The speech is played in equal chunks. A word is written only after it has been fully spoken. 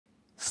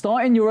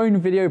Starting your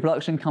own video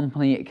production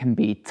company can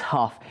be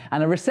tough,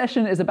 and a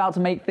recession is about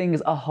to make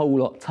things a whole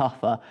lot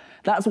tougher.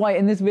 That's why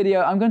in this video,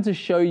 I'm going to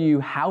show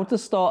you how to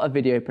start a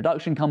video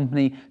production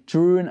company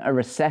during a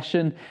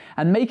recession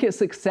and make it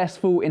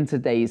successful in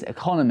today's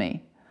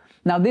economy.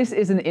 Now, this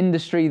is an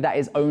industry that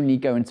is only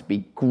going to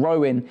be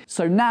growing,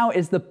 so now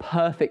is the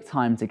perfect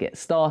time to get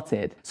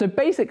started. So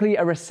basically,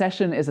 a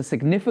recession is a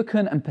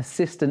significant and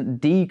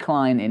persistent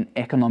decline in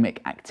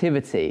economic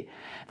activity.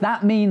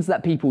 That means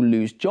that people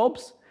lose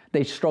jobs,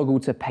 they struggle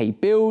to pay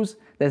bills,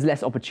 there's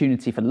less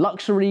opportunity for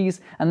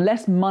luxuries, and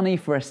less money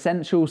for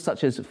essentials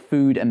such as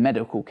food and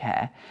medical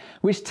care,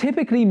 which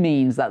typically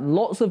means that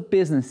lots of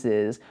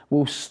businesses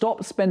will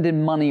stop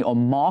spending money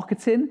on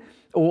marketing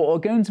or are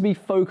going to be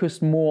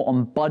focused more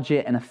on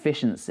budget and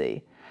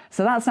efficiency.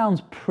 So that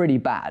sounds pretty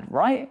bad,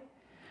 right?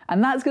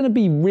 And that's going to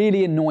be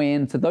really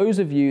annoying to those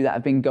of you that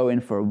have been going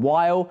for a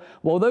while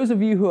those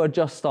of you who are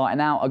just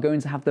starting out are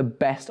going to have the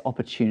best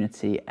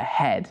opportunity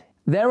ahead.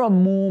 There are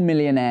more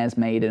millionaires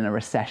made in a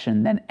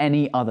recession than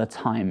any other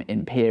time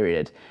in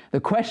period. The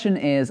question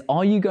is,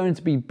 are you going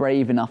to be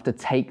brave enough to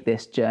take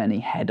this journey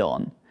head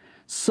on?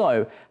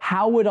 So,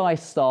 how would I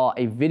start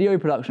a video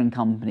production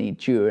company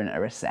during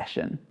a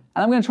recession?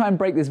 And I'm going to try and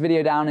break this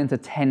video down into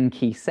 10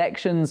 key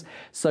sections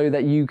so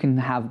that you can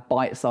have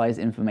bite-sized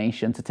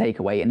information to take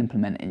away and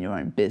implement in your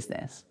own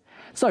business.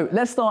 So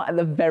let's start at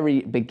the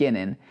very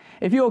beginning.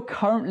 If you're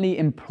currently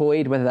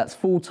employed, whether that's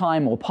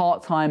full-time or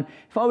part-time,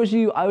 if I was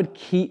you, I would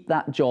keep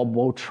that job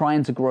while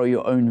trying to grow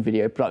your own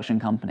video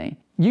production company.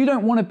 You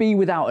don't want to be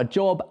without a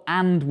job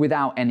and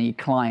without any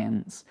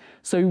clients.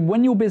 So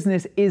when your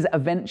business is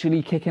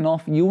eventually kicking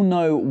off, you'll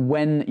know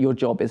when your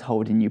job is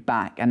holding you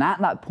back. And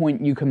at that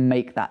point, you can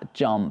make that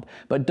jump.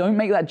 But don't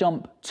make that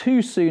jump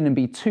too soon and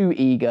be too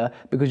eager,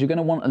 because you're going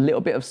to want a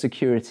little bit of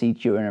security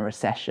during a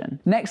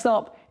recession. Next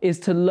up is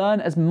to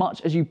learn as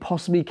much as you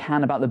possibly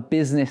can about the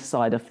business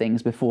side of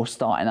things before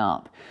starting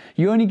up.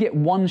 You only get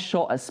one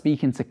shot at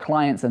speaking to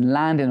clients and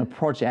landing a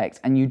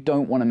project, and you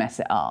don't want to mess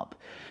it up.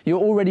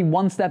 You're already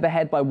one step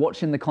ahead by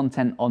watching the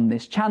content on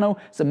this channel,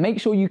 so make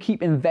sure you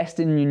keep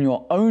investing in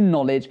your own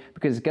knowledge,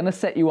 because it's going to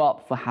set you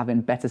up for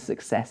having better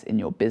success in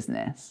your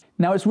business.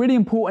 Now, it's really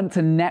important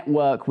to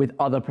network with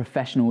other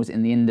professionals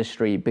in the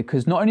industry,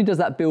 because not only does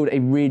that build a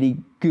really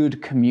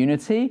good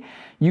community,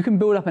 you can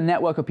build up a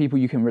network of people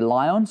you can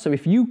rely on. So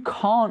if you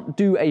can't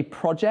do a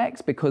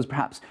project because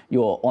perhaps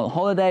you're on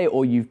holiday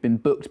or you've been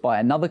booked by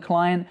another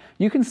client,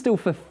 you can still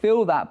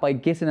fulfill that by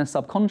getting a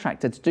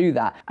subcontractor to do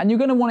that. And you're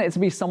going to want it to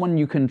be someone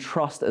you can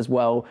trust as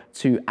well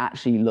to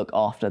actually look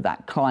after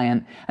that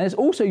client. And it's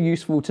also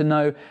useful to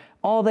know,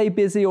 are they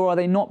busy or are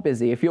they not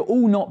busy? If you're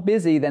all not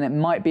busy, then it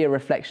might be a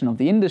reflection of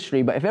the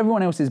industry. But if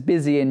everyone else is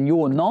busy and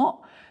you're not,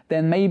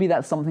 then maybe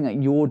that's something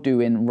that you're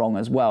doing wrong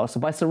as well. So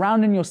by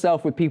surrounding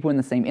yourself with people in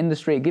the same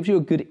industry, it gives you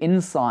a good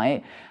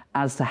insight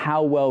as to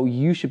how well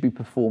you should be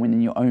performing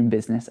in your own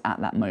business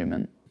at that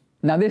moment.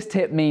 Now, this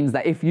tip means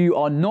that if you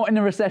are not in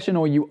a recession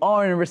or you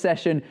are in a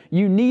recession,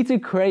 you need to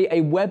create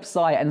a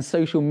website and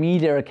social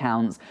media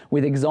accounts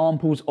with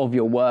examples of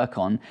your work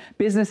on.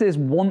 Businesses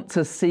want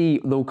to see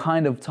the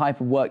kind of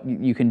type of work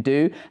you can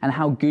do and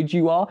how good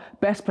you are.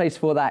 Best place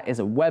for that is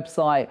a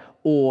website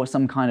or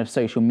some kind of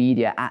social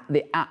media at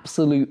the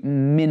absolute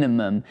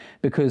minimum,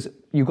 because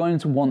you're going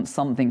to want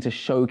something to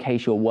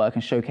showcase your work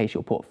and showcase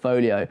your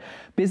portfolio.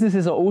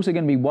 Businesses are also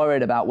going to be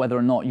worried about whether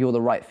or not you're the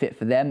right fit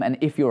for them, and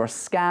if you're a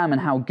scam and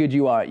how good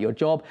you are at your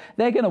job,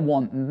 they're going to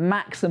want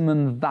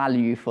maximum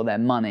value for their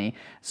money.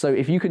 So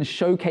if you can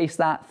showcase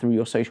that through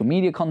your social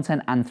media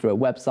content and through a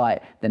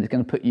website, then it's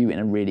going to put you in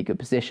a really good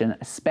position,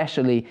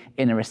 especially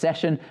in a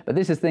recession. But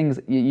this is things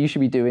you should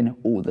be doing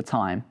all the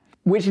time.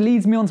 Which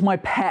leads me on to my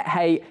pet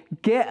hate: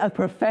 get a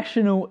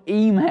professional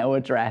email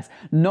address.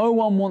 No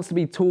one wants to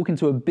be talking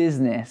to a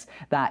business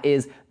that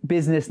is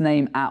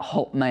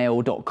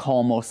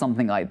businessname@hotmail.com or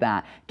something like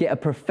that. Get a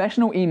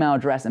professional email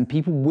address and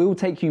people will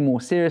take you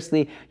more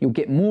seriously. You'll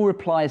get more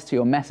replies to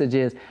your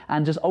messages,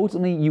 and just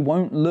ultimately you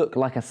won't look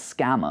like a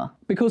scammer.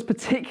 Because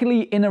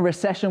particularly in a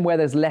recession where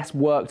there's less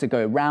work to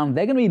go around,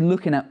 they're going to be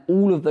looking at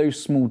all of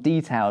those small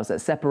details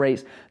that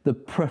separates the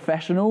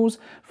professionals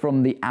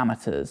from the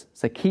amateurs.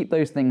 So keep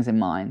those things in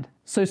mind.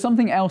 So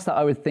something else that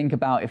I would think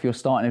about if you're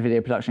starting a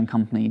video production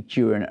company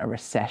during a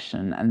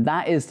recession, and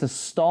that is to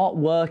start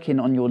working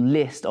on your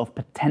list of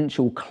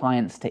potential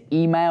clients to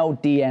email,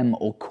 DM,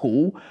 or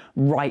call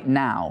right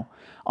now.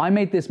 I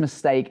made this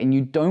mistake, and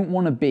you don't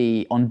want to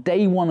be on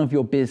day one of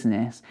your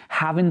business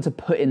having to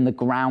put in the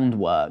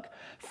groundwork.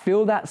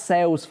 Fill that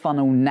sales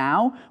funnel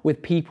now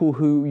with people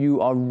who you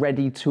are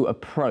ready to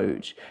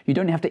approach. You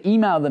don't have to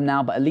email them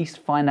now, but at least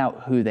find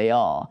out who they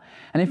are.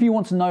 And if you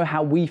want to know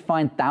how we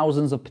find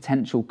thousands of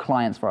potential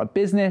clients for our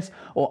business,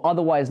 or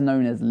otherwise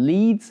known as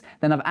leads,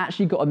 then I've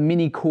actually got a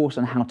mini course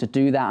on how to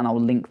do that, and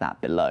I'll link that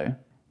below.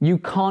 You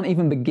can't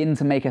even begin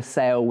to make a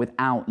sale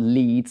without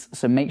leads,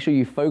 so make sure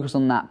you focus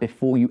on that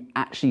before you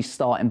actually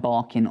start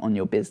embarking on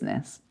your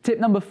business. Tip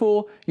number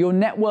 4, your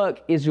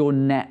network is your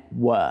net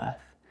worth.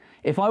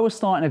 If I was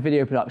starting a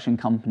video production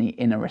company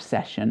in a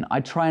recession,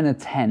 I'd try and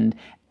attend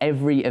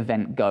every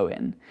event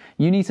going.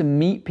 You need to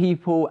meet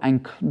people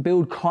and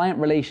build client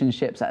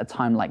relationships at a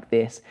time like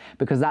this,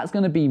 because that's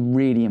going to be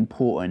really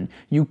important.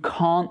 You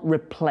can't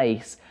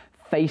replace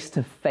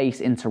face-to-face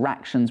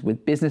interactions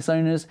with business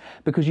owners,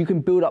 because you can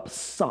build up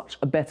such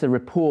a better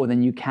rapport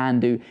than you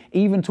can do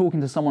even talking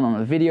to someone on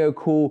a video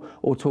call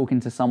or talking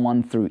to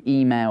someone through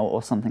email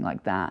or something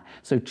like that.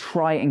 So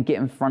try and get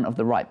in front of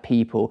the right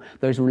people.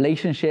 Those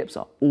relationships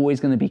are always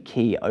going to be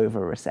key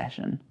over a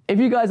recession. If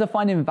you guys are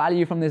finding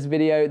value from this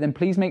video, then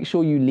please make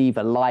sure you leave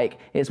a like.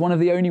 It's one of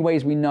the only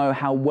ways we know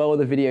how well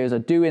the videos are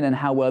doing and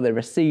how well they're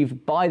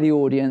received by the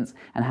audience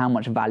and how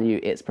much value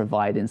it's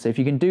providing. So if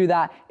you can do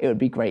that, it would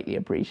be greatly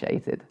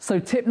appreciated. So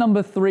tip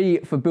number 3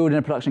 for building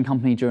a production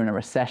company during a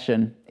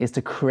recession is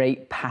to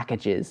create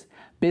packages.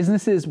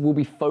 Businesses will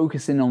be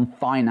focusing on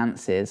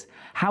finances.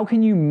 How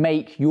can you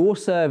make your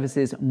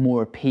services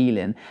more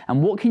appealing?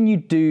 And what can you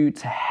do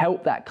to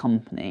help that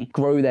company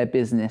grow their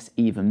business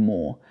even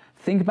more?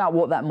 Think about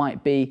what that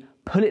might be,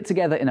 put it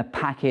together in a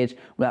package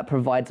that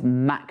provides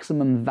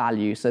maximum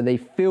value so they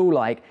feel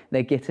like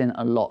they're getting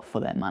a lot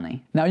for their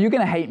money. Now, you're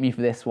gonna hate me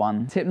for this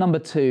one. Tip number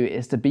 2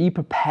 is to be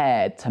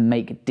prepared to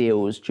make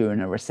deals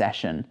during a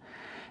recession.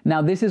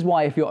 Now, this is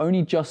why if you're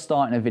only just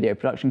starting a video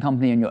production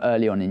company and you're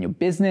early on in your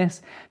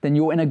business, then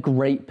you're in a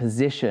great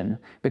position,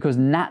 because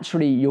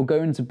naturally you're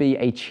going to be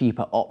a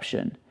cheaper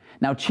option.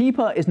 Now,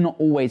 cheaper is not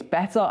always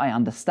better, I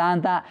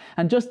understand that,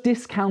 and just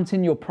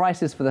discounting your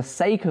prices for the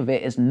sake of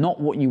it is not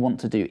what you want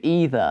to do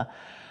either.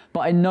 But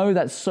I know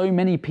that so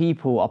many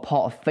people are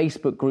part of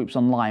Facebook groups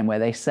online where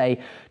they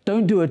say,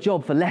 don't do a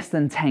job for less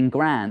than 10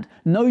 grand,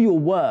 know your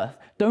worth,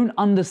 don't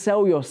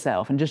undersell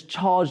yourself and just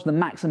charge the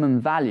maximum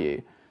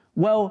value.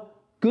 Well,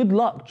 good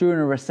luck during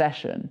a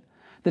recession.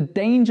 The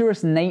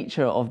dangerous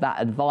nature of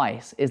that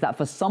advice is that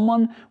for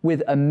someone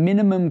with a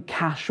minimum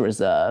cash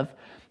reserve,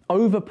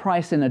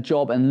 overpricing a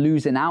job and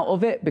losing out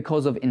of it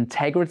because of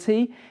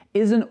integrity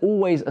isn't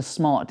always a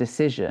smart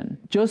decision.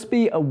 Just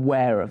be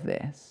aware of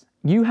this.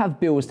 You have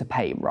bills to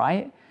pay,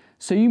 right?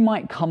 So you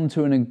might come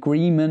to an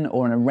agreement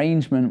or an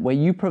arrangement where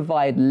you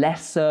provide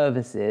less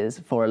services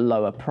for a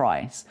lower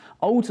price.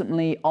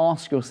 Ultimately,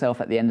 ask yourself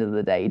at the end of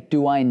the day,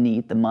 do I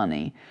need the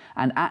money?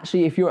 And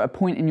actually, if you're at a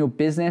point in your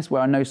business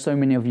where I know so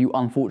many of you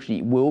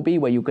unfortunately will be,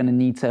 where you're going to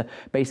need to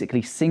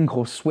basically sink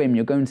or swim,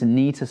 you're going to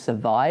need to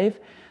survive,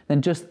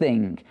 then just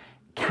think,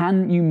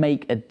 can you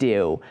make a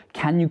deal?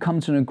 Can you come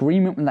to an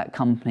agreement with that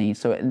company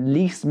so it at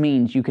least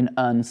means you can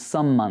earn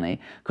some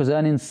money? Because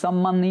earning some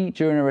money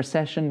during a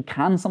recession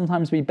can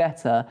sometimes be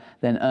better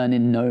than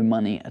earning no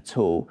money at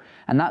all.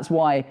 And that's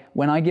why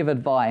when I give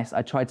advice,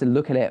 I try to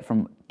look at it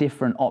from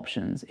different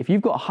options. If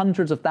you've got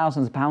hundreds of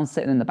thousands of pounds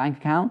sitting in the bank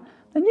account,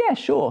 then yeah,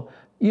 sure.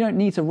 You don't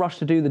need to rush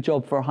to do the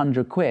job for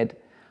 100 quid.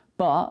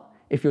 But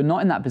if you're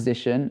not in that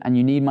position and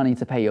you need money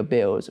to pay your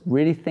bills,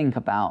 really think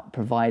about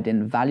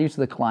providing value to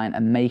the client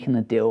and making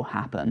the deal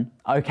happen.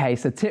 Okay,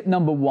 so tip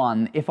number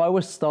 1, if I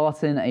was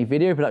starting a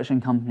video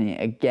production company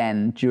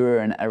again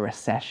during a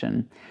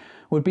recession,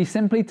 would be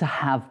simply to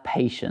have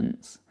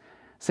patience.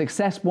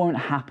 Success won't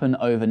happen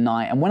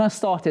overnight. And when I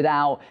started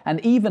out, and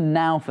even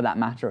now for that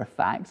matter of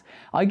fact,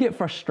 I get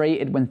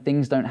frustrated when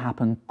things don't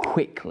happen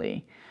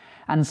quickly.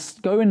 And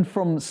going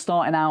from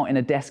starting out in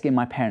a desk in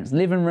my parents'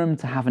 living room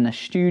to having a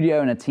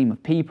studio and a team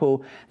of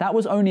people, that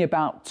was only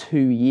about 2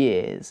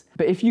 years.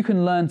 But if you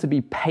can learn to be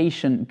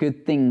patient,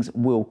 good things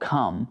will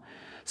come.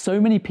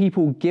 So many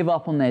people give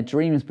up on their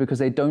dreams because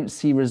they don't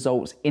see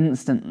results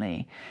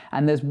instantly.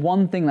 And there's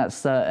one thing that's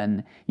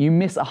certain, you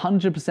miss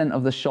 100%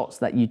 of the shots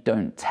that you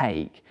don't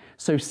take.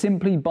 So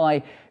simply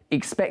by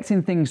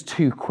expecting things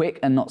too quick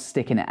and not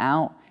sticking it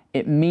out,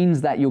 it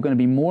means that you're going to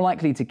be more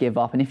likely to give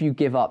up. And if you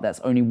give up,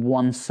 that's only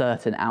one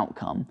certain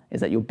outcome,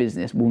 is that your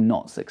business will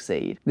not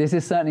succeed. This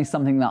is certainly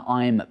something that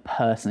I'm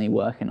personally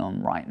working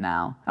on right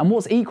now. And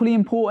what's equally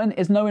important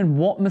is knowing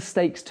what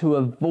mistakes to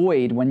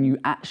avoid when you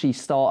actually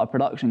start a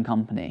production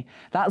company.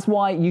 That's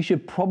why you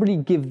should probably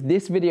give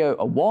this video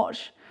a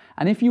watch.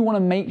 And if you want to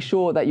make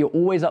sure that you're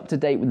always up to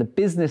date with the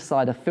business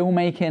side of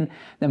filmmaking,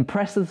 then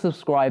press the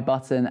subscribe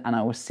button and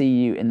I will see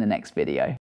you in the next video.